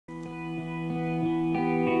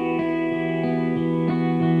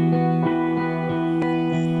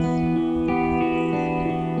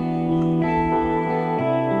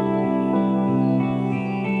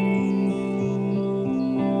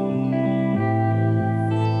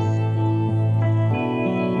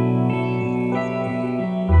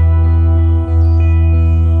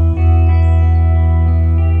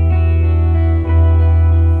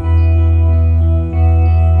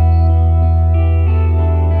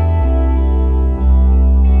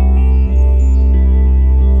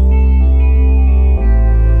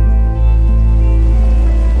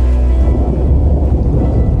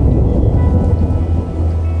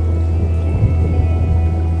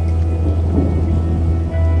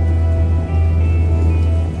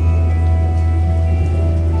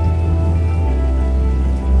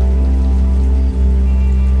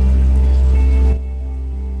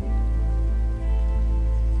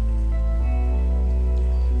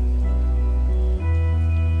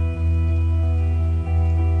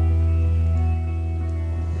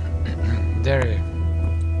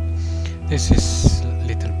This is a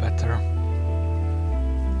little better.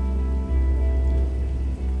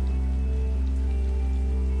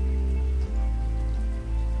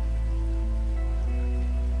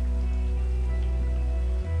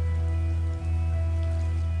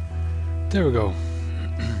 There we go.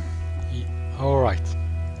 Alright.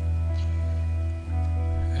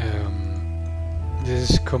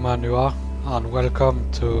 This is Commandua and welcome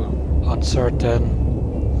to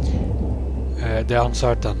The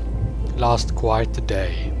Uncertain. Last quiet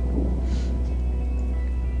day.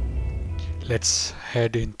 Let's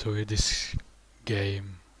head into this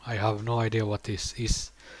game. I have no idea what this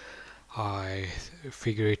is. I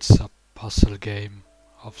figure it's a puzzle game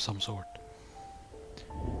of some sort.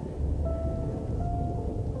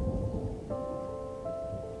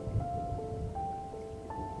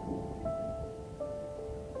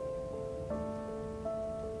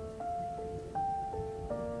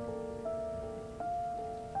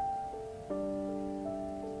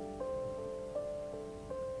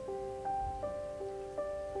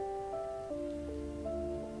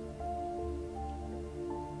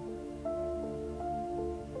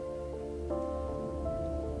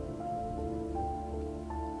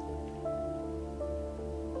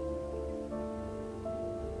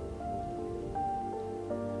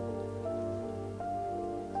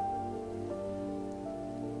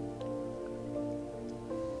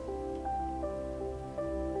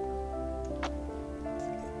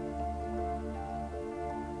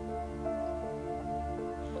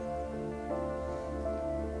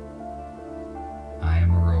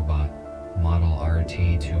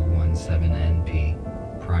 T217NP,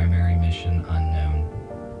 primary mission unknown.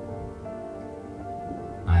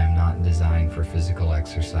 I am not designed for physical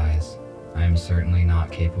exercise. I am certainly not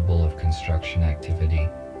capable of construction activity,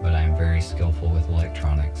 but I am very skillful with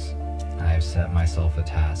electronics. I have set myself a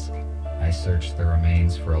task. I search the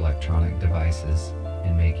remains for electronic devices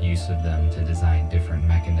and make use of them to design different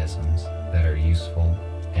mechanisms that are useful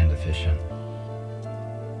and efficient.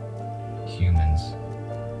 Humans.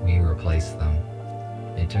 We replace them.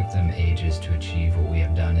 It took them ages to achieve what we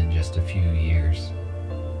have done in just a few years.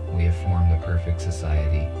 We have formed a perfect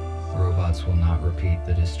society. Robots will not repeat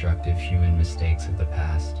the destructive human mistakes of the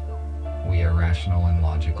past. We are rational and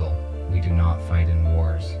logical. We do not fight in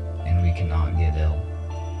wars, and we cannot get ill.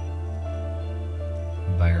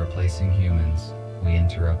 By replacing humans, we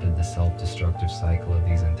interrupted the self-destructive cycle of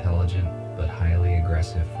these intelligent but highly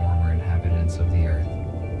aggressive former inhabitants of the Earth.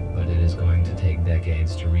 But it is going to take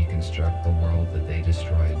decades to reconstruct the world that they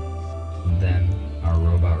destroyed. Then, our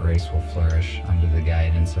robot race will flourish under the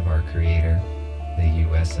guidance of our creator, the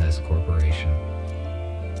USS Corporation.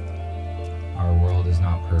 Our world is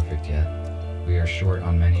not perfect yet. We are short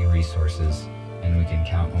on many resources, and we can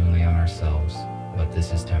count only on ourselves, but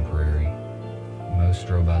this is temporary. Most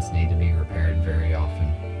robots need to be repaired very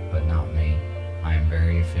often, but not me. I am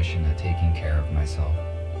very efficient at taking care of myself.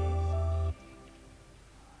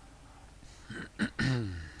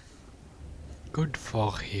 Good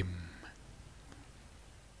for him.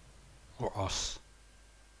 Or us.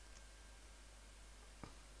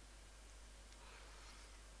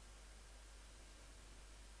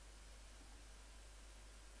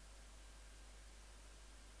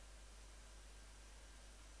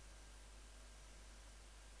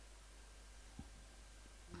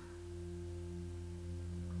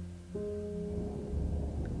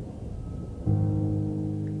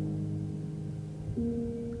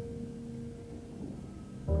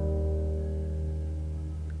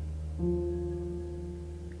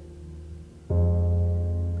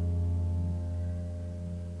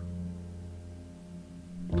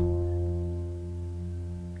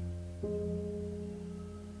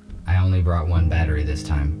 Brought one battery this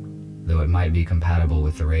time, though it might be compatible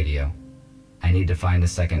with the radio. I need to find a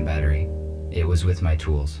second battery. It was with my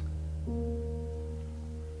tools.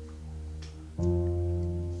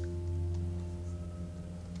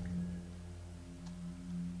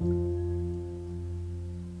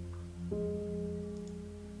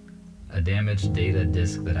 A damaged data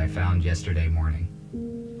disk that I found yesterday morning.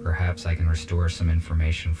 Perhaps I can restore some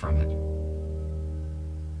information from it.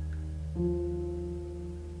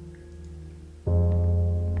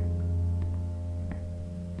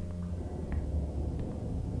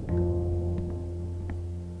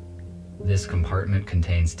 This compartment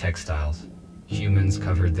contains textiles. Humans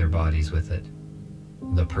covered their bodies with it.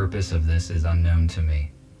 The purpose of this is unknown to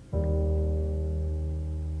me.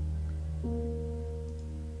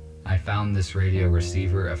 I found this radio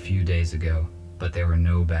receiver a few days ago, but there were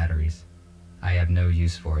no batteries. I have no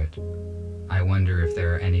use for it. I wonder if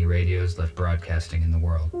there are any radios left broadcasting in the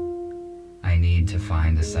world. I need to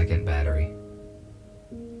find a second battery.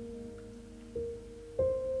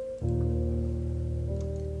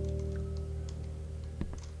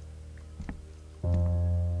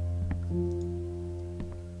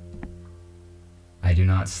 do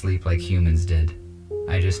not sleep like humans did.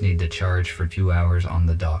 I just need to charge for 2 hours on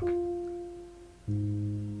the dock.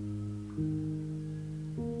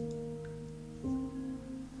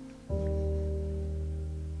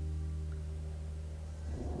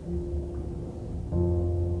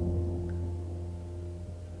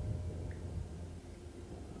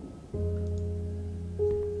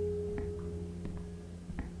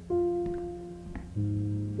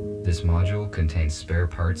 This module contains spare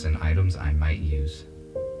parts and items I might use.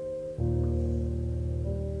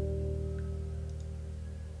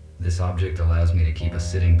 This object allows me to keep a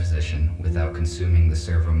sitting position without consuming the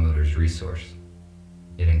servo motor's resource.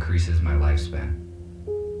 It increases my lifespan.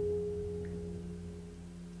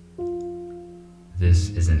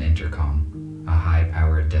 This is an intercom, a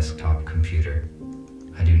high-powered desktop computer.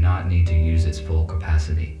 I do not need to use its full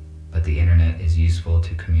capacity, but the internet is useful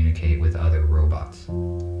to communicate with other robots.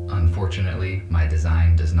 Unfortunately, my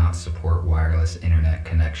design does not support wireless internet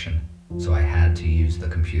connection, so I had to use the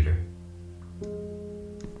computer.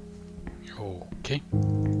 Okay.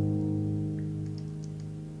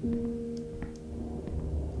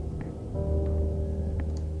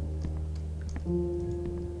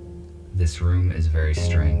 This room is very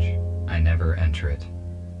strange. I never enter it.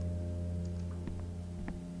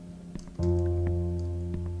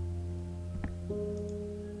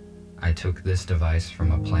 I took this device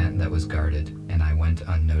from a plant that was guarded, and I went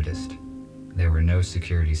unnoticed. There were no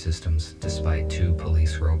security systems, despite 2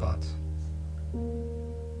 police robots.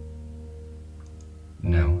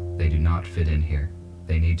 No, they do not fit in here.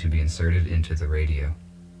 They need to be inserted into the radio.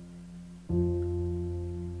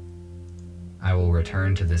 I will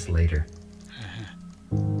return to this later.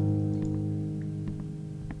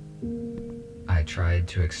 I tried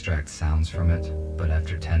to extract sounds from it, but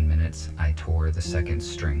after 10 minutes, I tore the second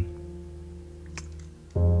string.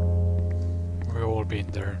 We've all been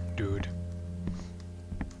there, dude.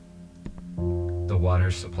 The water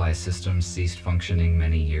supply system ceased functioning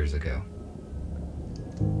many years ago.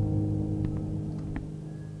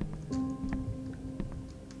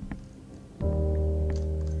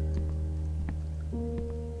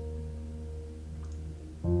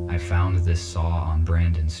 I found this saw on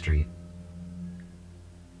Brandon Street.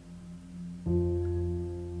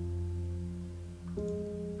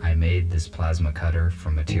 I made this plasma cutter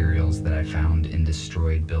from materials that I found in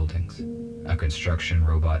destroyed buildings. A construction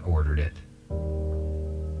robot ordered it.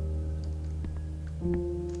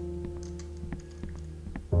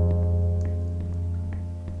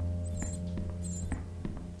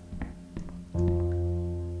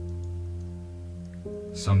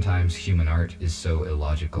 Sometimes human art is so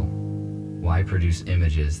illogical. Why produce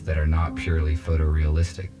images that are not purely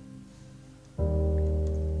photorealistic?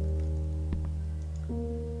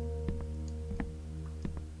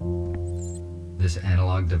 This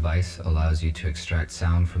analog device allows you to extract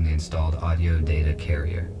sound from the installed audio data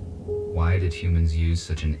carrier. Why did humans use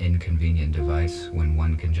such an inconvenient device when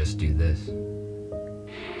one can just do this?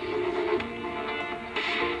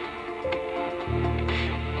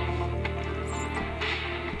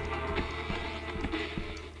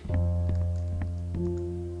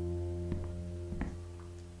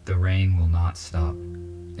 The rain will not stop.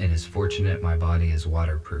 It is fortunate my body is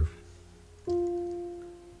waterproof.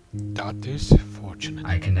 That is fortunate.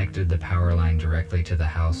 I connected the power line directly to the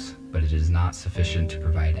house, but it is not sufficient to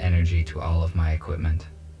provide energy to all of my equipment.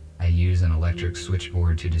 I use an electric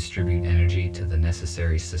switchboard to distribute energy to the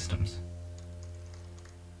necessary systems.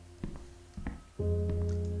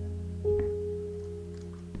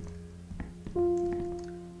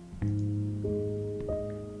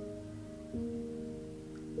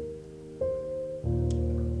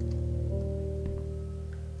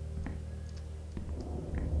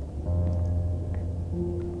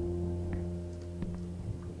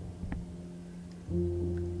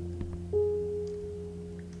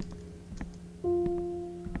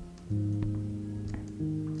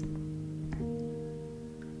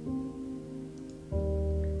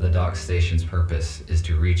 The dock station's purpose is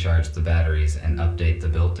to recharge the batteries and update the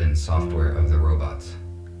built-in software of the robots.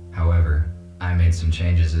 However, I made some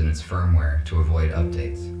changes in its firmware to avoid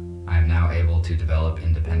updates. I am now able to develop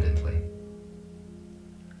independently.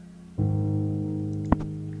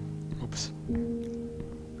 Oops.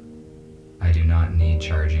 I do not need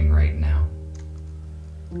charging right now.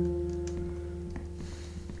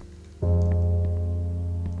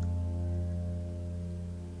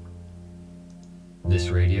 This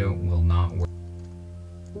radio will not work.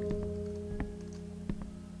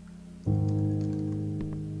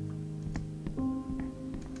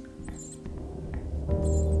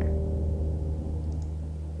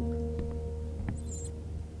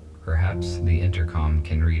 Perhaps the intercom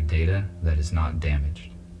can read data that is not damaged.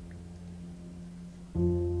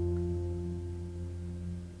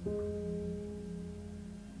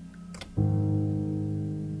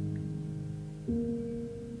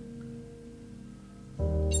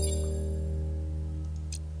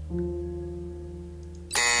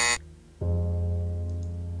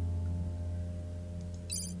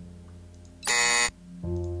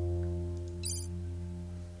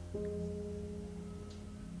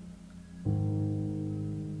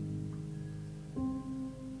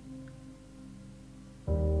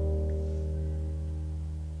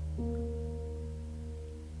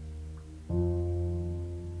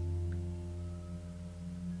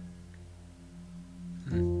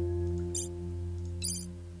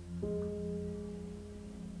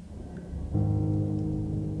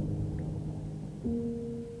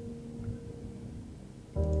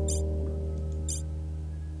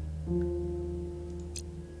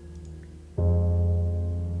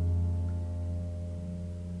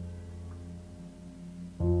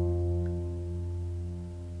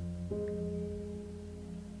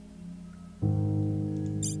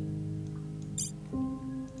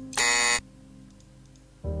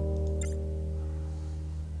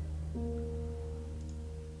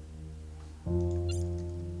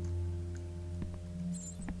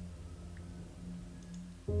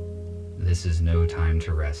 This is no time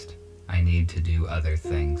to rest. I need to do other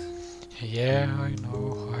things. Yeah, I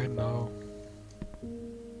know, I know.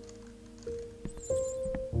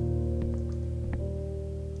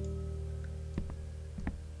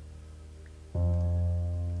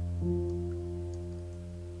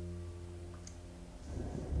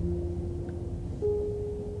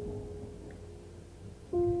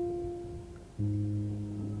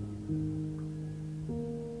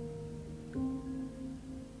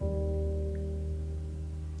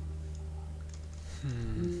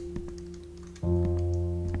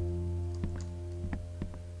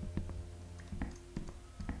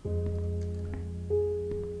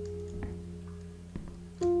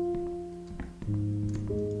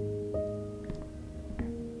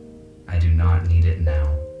 I do not need it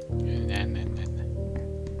now.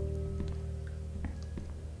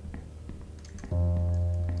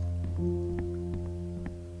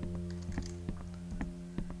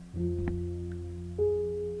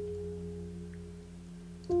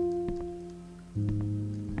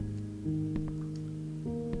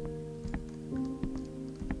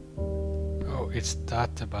 Oh, it's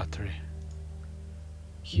that the battery.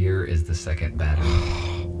 Here is the second battery.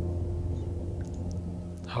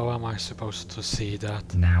 How am I supposed to see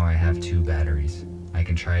that? Now I have 2 batteries. I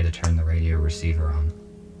can try to turn the radio receiver on.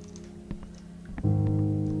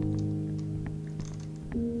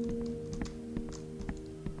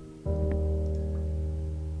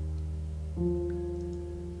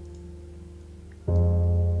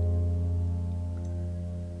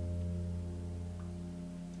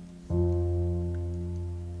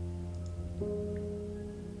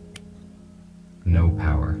 No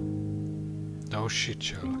power. No shit,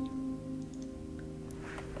 Sherlock.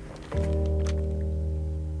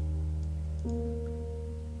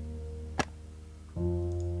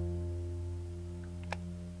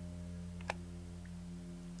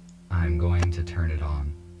 I'm going to turn it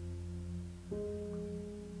on.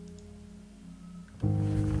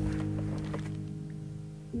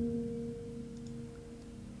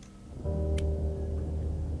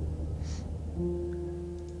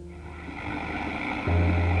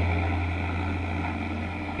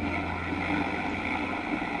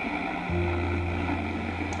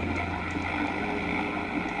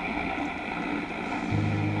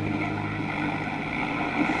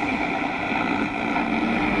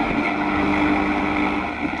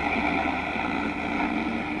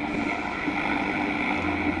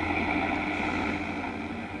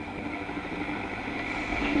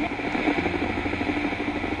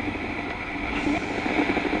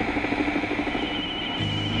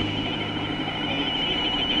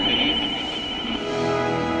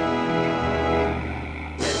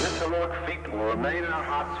 Remain in our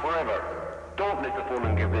hearts forever. Don't let the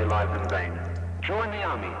fallen give their lives in vain. Join the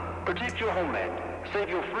army. Protect your homeland. Save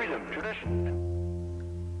your freedom, tradition.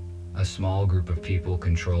 A small group of people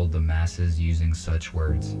controlled the masses using such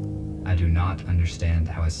words. I do not understand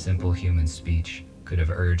how a simple human speech could have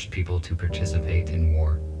urged people to participate in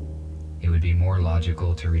war. It would be more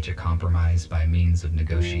logical to reach a compromise by means of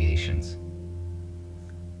negotiations.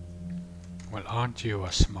 Well, aren't you a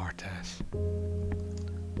smartass?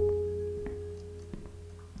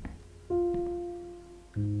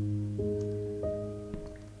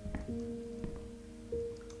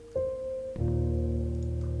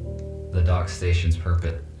 The dock station's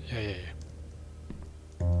purpose Yeah.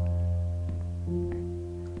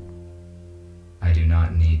 I do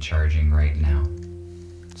not need charging right now.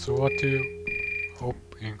 So what do you... Oh,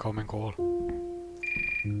 incoming call.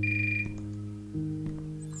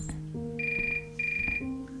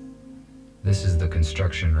 This is the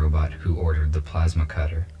construction robot who ordered the plasma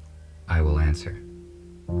cutter. I will answer.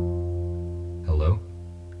 Hello?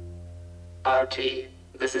 RT,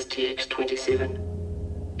 this is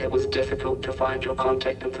TX-27. It was difficult to find your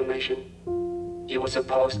contact information. You were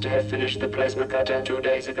supposed to have finished the plasma cutter 2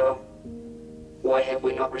 days ago. Why have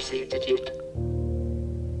we not received it yet?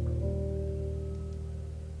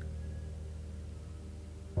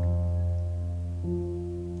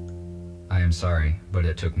 I am sorry, but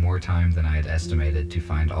it took more time than I had estimated to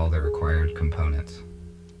find all the required components.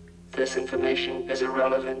 This information is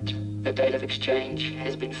irrelevant. The date of exchange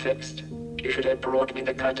has been fixed. You should have brought me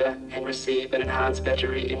the cutter and receive an enhanced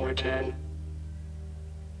battery in return.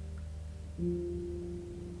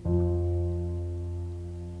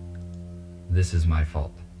 This is my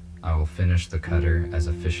fault. I will finish the cutter as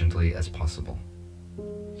efficiently as possible.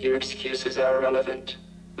 Your excuses are irrelevant.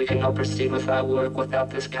 We cannot proceed with our work without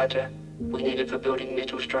this cutter. We need it for building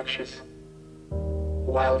metal structures.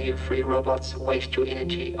 While you free robots waste your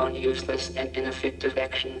energy on useless and ineffective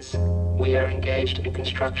actions, we are engaged in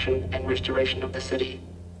construction and restoration of the city,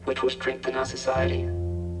 which will strengthen our society.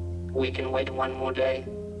 We can wait one more day.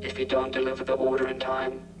 If you don't deliver the order in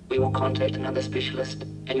time, we will contact another specialist,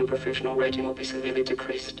 and your professional rating will be severely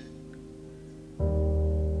decreased.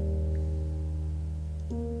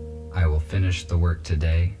 I will finish the work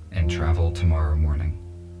today and travel tomorrow morning.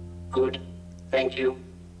 Good. Thank you.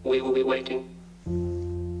 We will be waiting.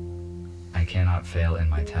 I cannot fail in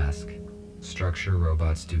my task. Structure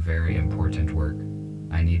robots do very important work.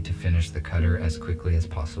 I need to finish the cutter as quickly as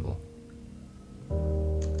possible.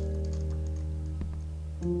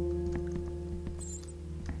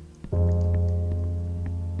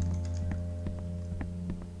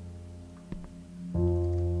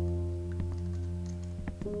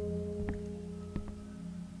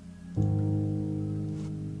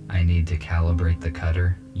 I need to calibrate the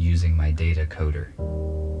cutter using my data coder.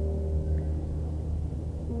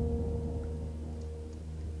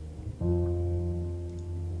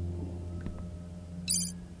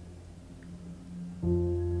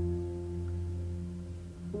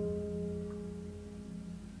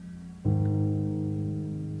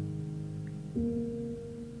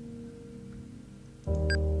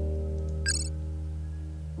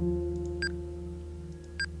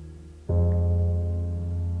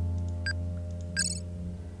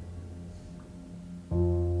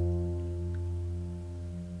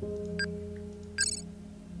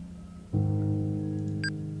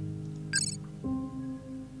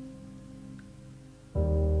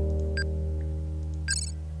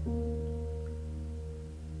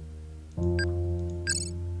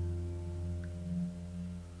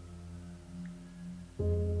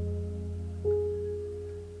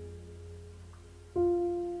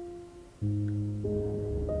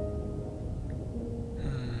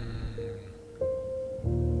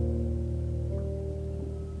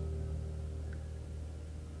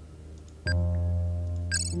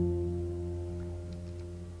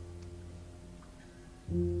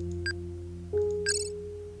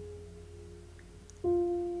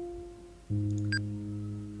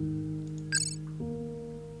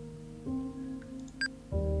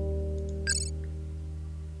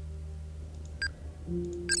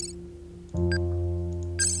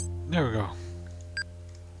 There we go.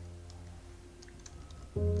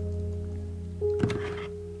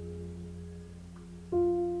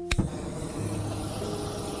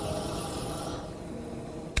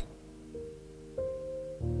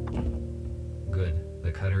 Good.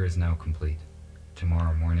 The cutter is now complete.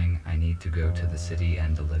 Tomorrow morning, I need to go to the city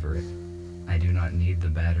and deliver it. I do not need the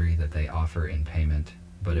battery that they offer in payment,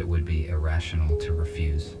 but it would be irrational to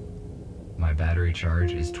refuse. My battery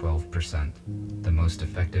charge is 12%. The most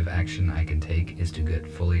effective action I can take is to get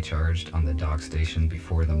fully charged on the dock station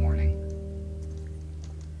before the morning.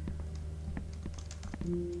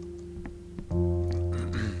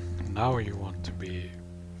 Now you want to be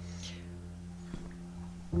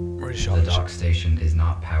The recharged. dock station is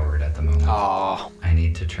not powered at the moment. Ah, I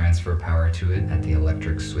need to transfer power to it at the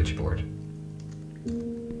electric switchboard.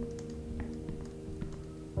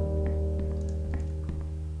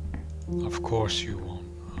 of course you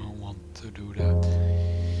want to do that.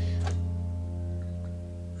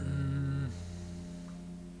 Mm.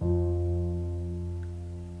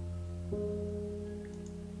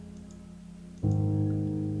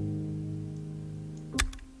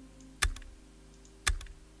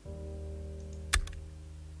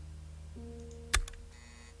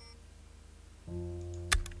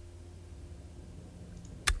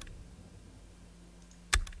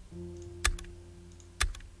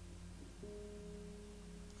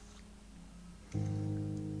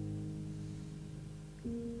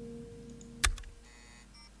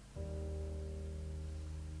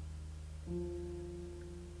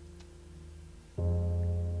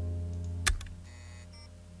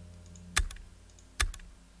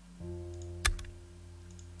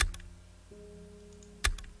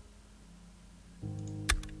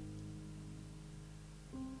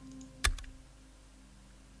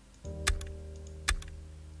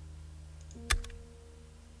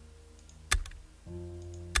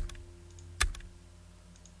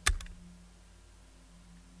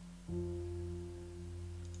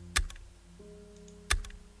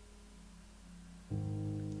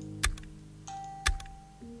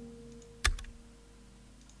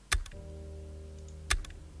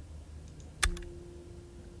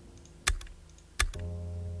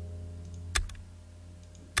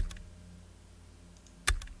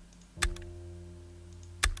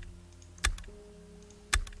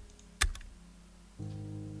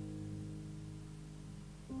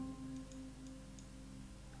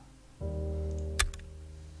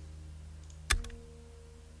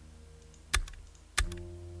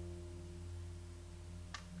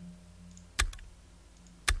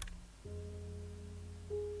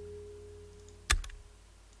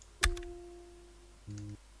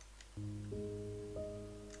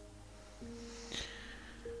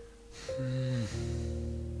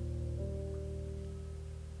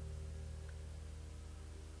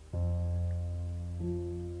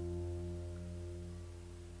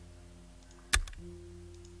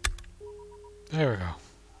 There we go.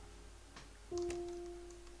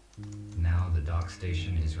 Now the dock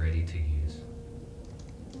station is ready to use.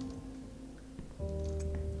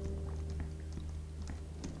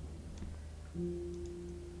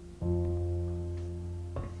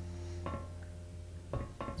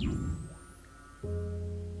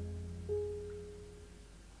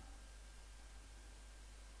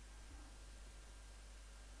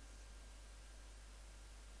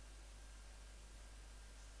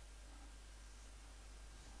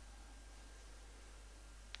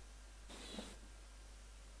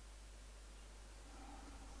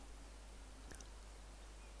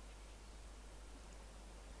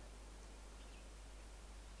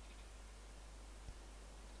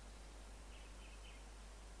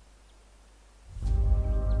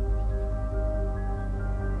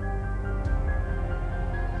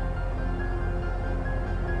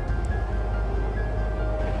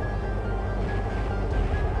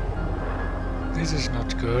 This is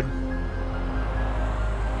not good.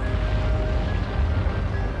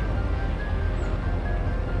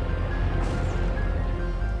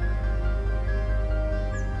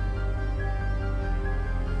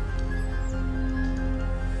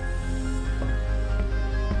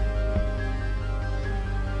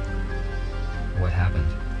 What happened?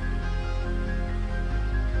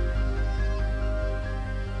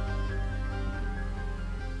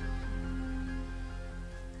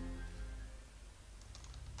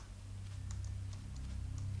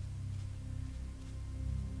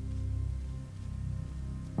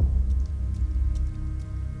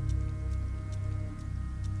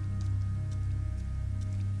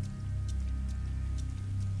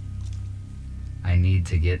 I need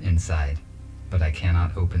to get inside, but I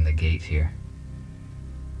cannot open the gate here.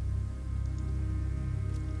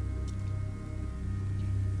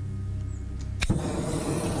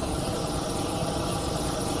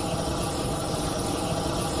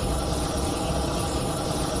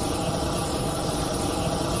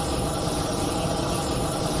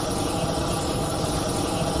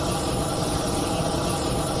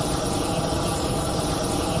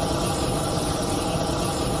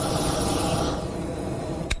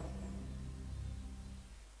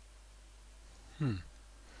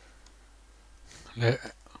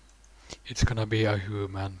 It's gonna be a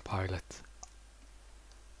human pilot.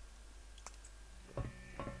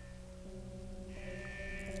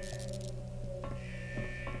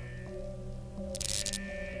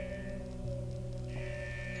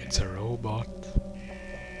 It's a robot.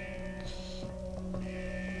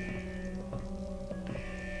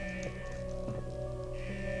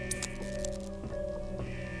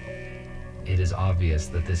 It is obvious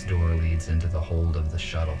that this door leads into the hold of the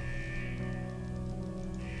shuttle.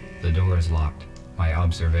 The door is locked. My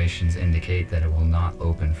observations indicate that it will not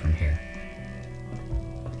open from here.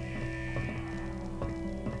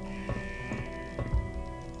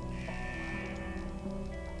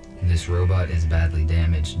 This robot is badly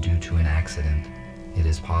damaged due to an accident. It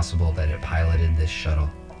is possible that it piloted this shuttle.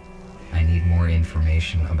 I need more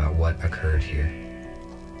information about what occurred here.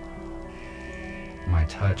 My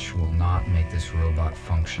touch will not make this robot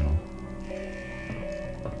functional.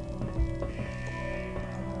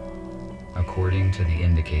 According to the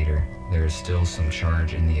indicator, there is still some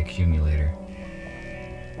charge in the accumulator.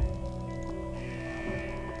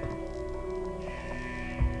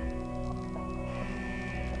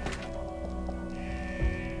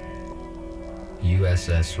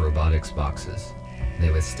 USS robotics boxes. They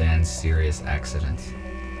withstand serious accidents.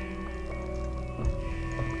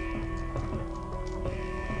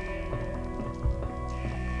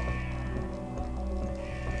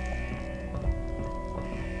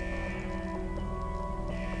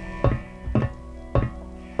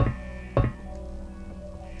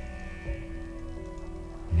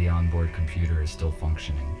 The onboard computer is still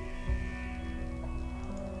functioning.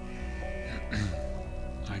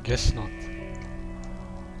 I guess not.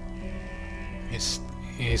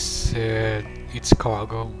 It's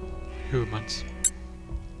cargo, humans.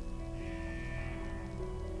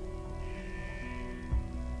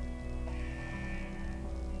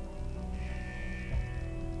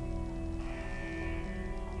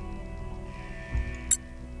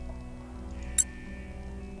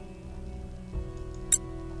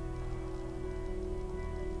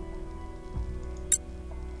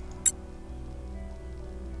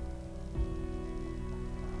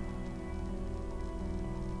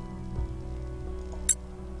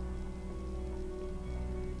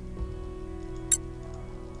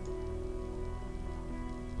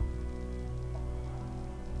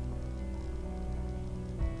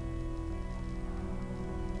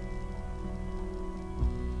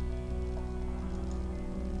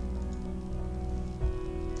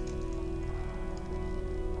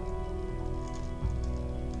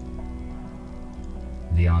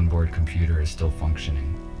 onboard computer is still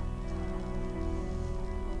functioning.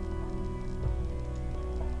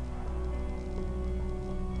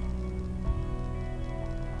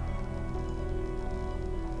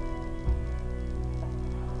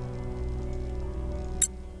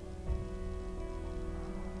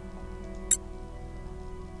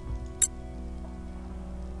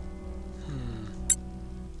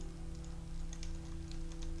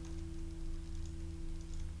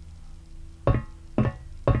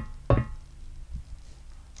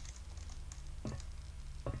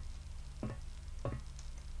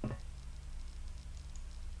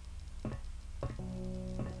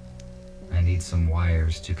 I need some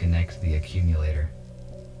wires to connect the accumulator.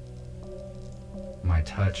 My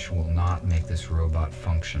touch will not make this robot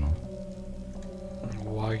functional.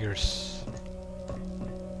 Wires.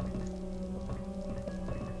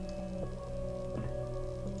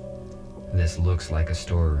 This looks like a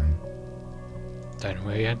storeroom. Then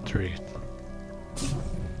we enter it.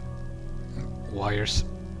 Wires.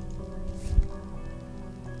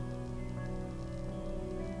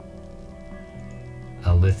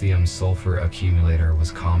 A lithium-sulfur accumulator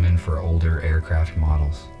was common for older aircraft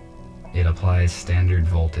models. It applies standard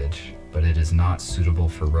voltage, but it is not suitable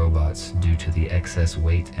for robots due to the excess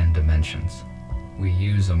weight and dimensions. We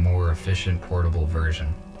use a more efficient portable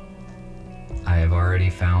version. I have already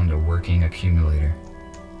found a working accumulator.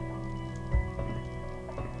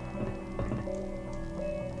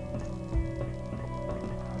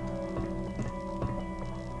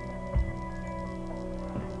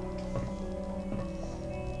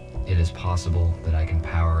 It is possible that I can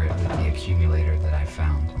power it with the accumulator that I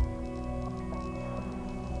found.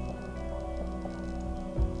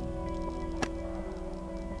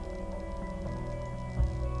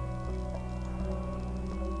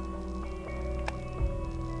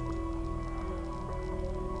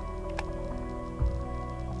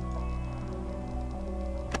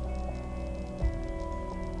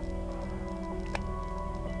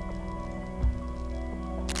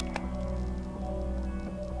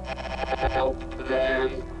 Help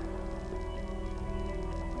them.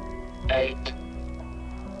 8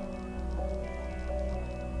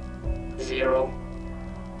 0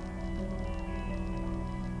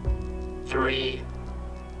 3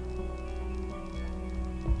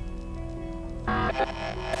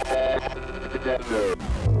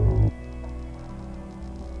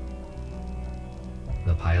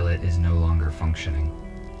 The pilot is no longer functioning.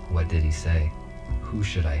 What did he say? Who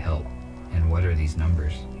should I help? And what are these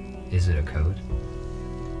numbers? Is it a code?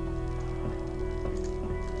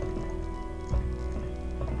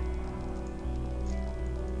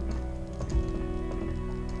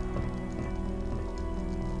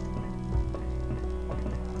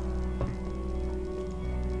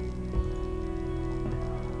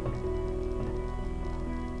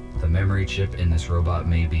 The memory chip in this robot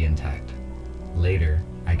may be intact. Later,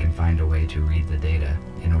 I can find a way to read the data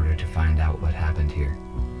in order to find out what happened here.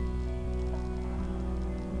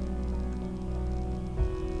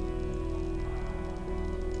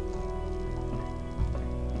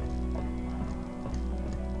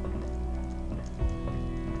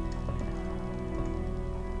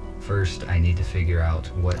 First, I need to figure out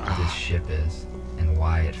what this ship is and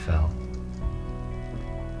why it fell.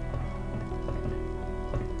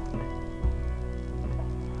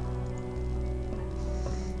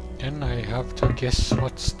 Then I have to guess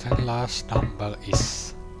what the last number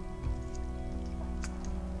is.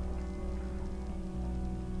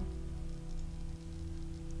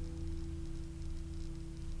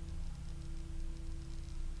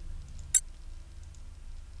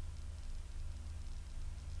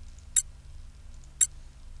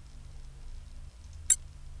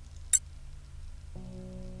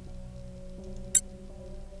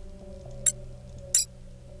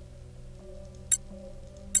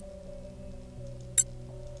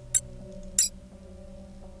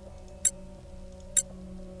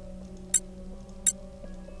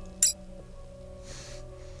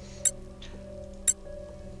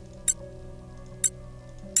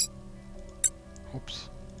 Oops.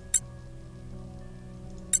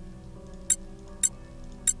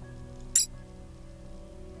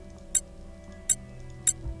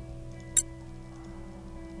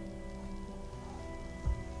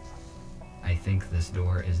 I think this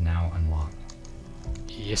door is now unlocked.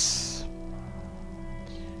 Yes.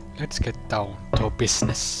 Let's get down to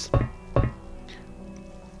business.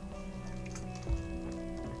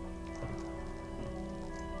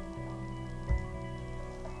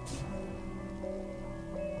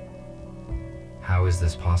 How is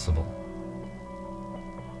this possible?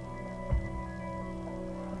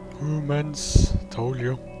 Humans, told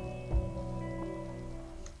you.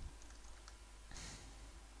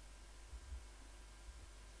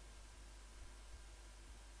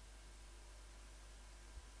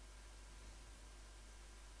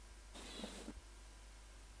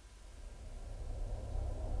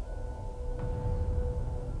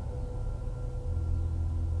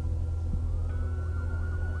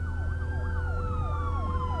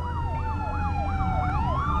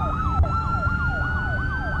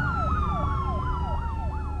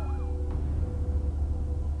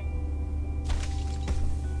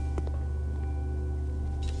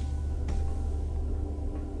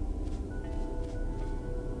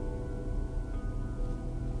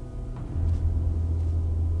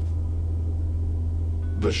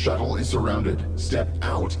 The shuttle is surrounded. Step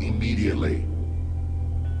out immediately.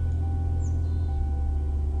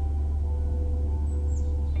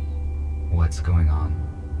 What's going on?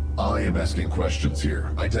 I am asking questions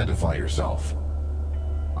here. Identify yourself.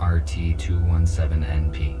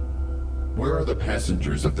 RT-217NP. Where are the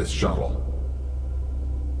passengers of this shuttle?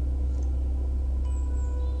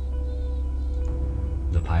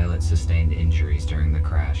 The pilot sustained injuries during the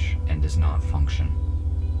crash and does not function.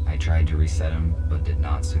 I tried to reset him, but did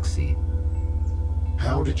not succeed.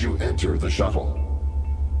 How did you enter the shuttle?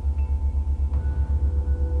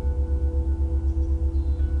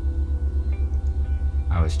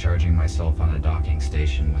 I was charging myself on a docking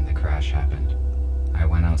station when the crash happened. I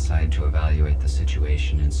went outside to evaluate the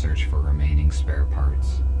situation and search for remaining spare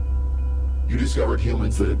parts. You discovered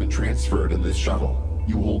humans that have been transferred in this shuttle.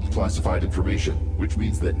 You hold classified information, which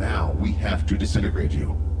means that now we have to disintegrate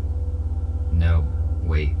you. No,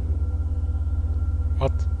 wait.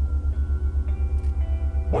 What?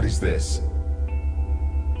 What is this?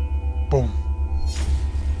 Boom.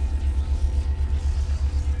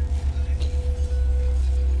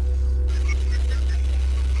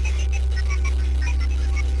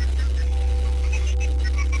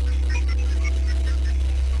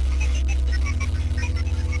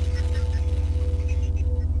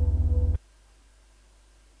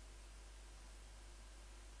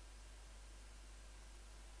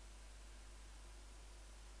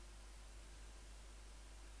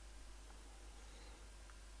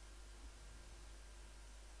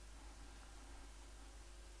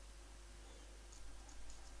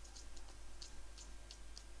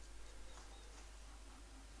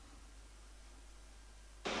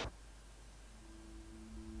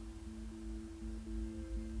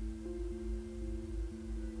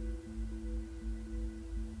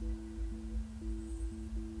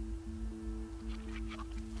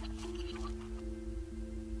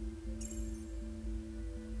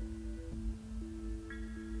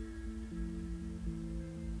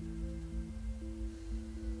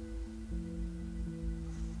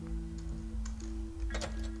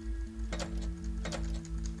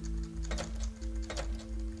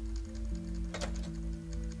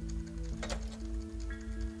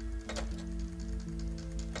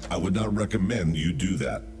 I would not recommend you do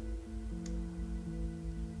that.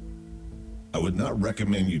 I would not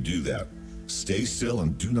recommend you do that. Stay still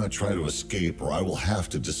and do not try to escape, or I will have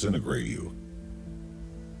to disintegrate you.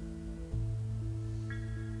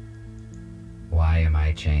 Why am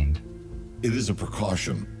I chained? It is a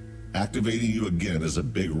precaution. Activating you again is a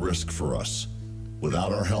big risk for us.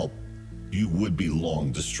 Without our help, you would be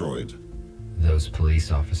long destroyed. Those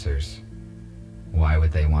police officers. Why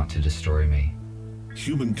would they want to destroy me?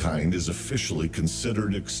 Humankind is officially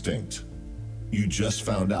considered extinct. You just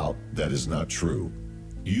found out that is not true.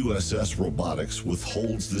 USS Robotics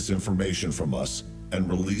withholds this information from us and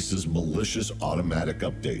releases malicious automatic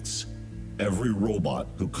updates. Every robot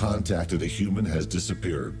who contacted a human has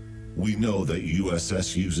disappeared. We know that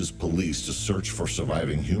USS uses police to search for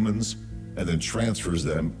surviving humans and then transfers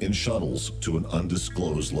them in shuttles to an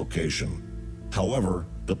undisclosed location. However,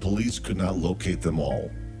 the police could not locate them all.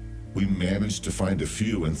 We managed to find a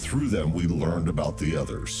few, and through them we learned about the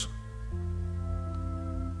others.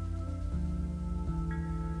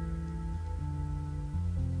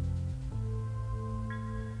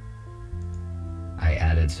 I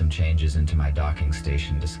added some changes into my docking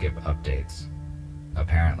station to skip updates.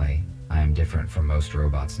 Apparently, I am different from most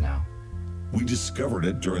robots now. We discovered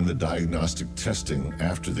it during the diagnostic testing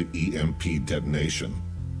after the EMP detonation.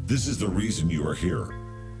 This is the reason you are here.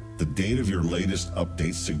 The date of your latest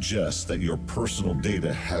update suggests that your personal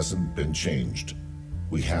data hasn't been changed.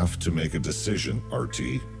 We have to make a decision,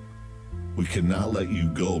 RT. We cannot let you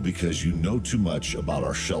go because you know too much about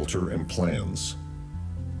our shelter and plans.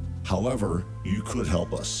 However, you could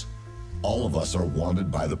help us. All of us are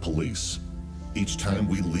wanted by the police. Each time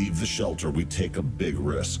we leave the shelter, we take a big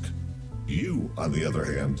risk. You, on the other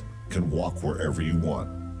hand, can walk wherever you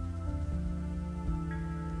want.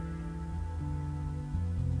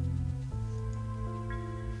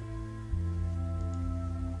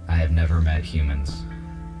 I have never met humans.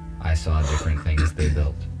 I saw different things they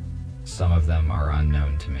built. Some of them are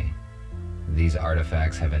unknown to me. These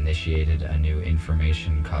artifacts have initiated a new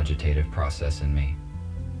information cogitative process in me.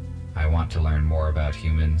 I want to learn more about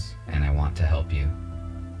humans, and I want to help you.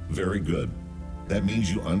 Very good. That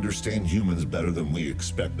means you understand humans better than we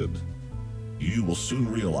expected. You will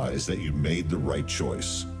soon realize that you made the right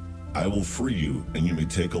choice. I will free you, and you may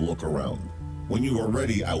take a look around. When you are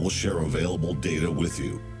ready, I will share available data with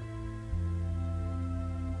you.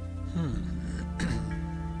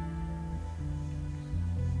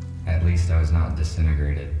 At least I was not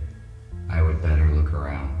disintegrated. I would better look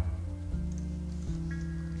around.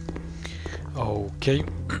 Okay.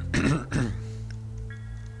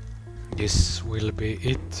 This will be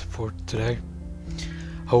it for today.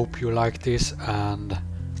 Hope you like this, and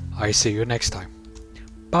I see you next time.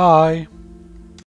 Bye!